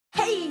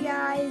Hey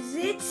guys,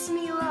 it's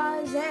me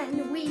Laz,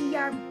 and we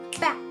are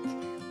back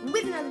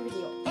with another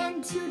video.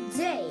 And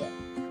today,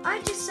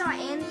 I just saw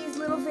Andy's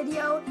little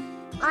video.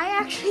 I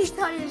actually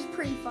thought it was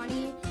pretty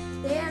funny.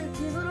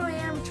 These little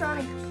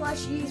animatronic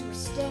plushies were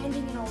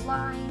standing in a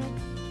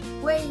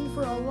line, waiting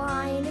for a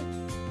line.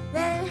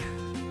 Then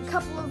a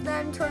couple of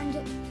them turned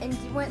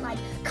and went like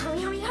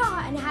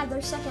Kamehameha and had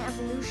their second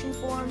evolution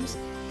forms.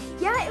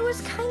 Yeah, it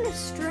was kind of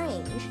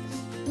strange.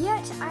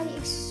 Yet, I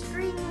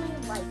extremely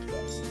liked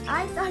it.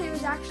 I thought it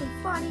was actually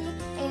funny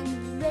and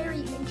very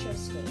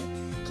interesting.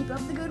 Keep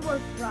up the good work,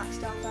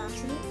 Rockstar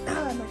Fashion,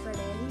 my friend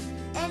Andy.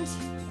 And,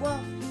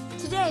 well,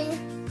 today,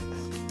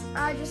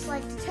 I'd just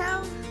like to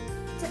tell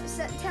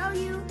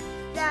you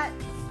that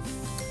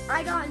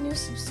I got a new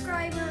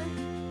subscriber,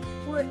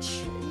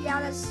 which,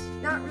 yeah, that's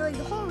not really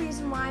the whole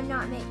reason why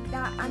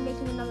I'm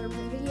making another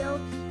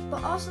video,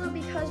 but also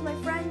because my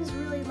friends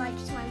really liked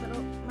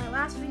my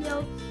last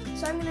video,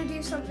 so I'm gonna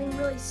do something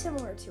really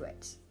similar to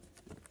it,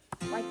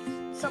 like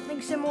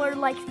something similar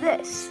like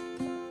this.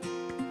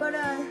 But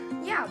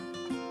yeah,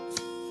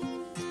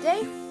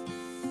 today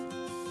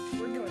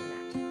we're doing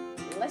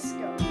that. Let's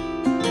go.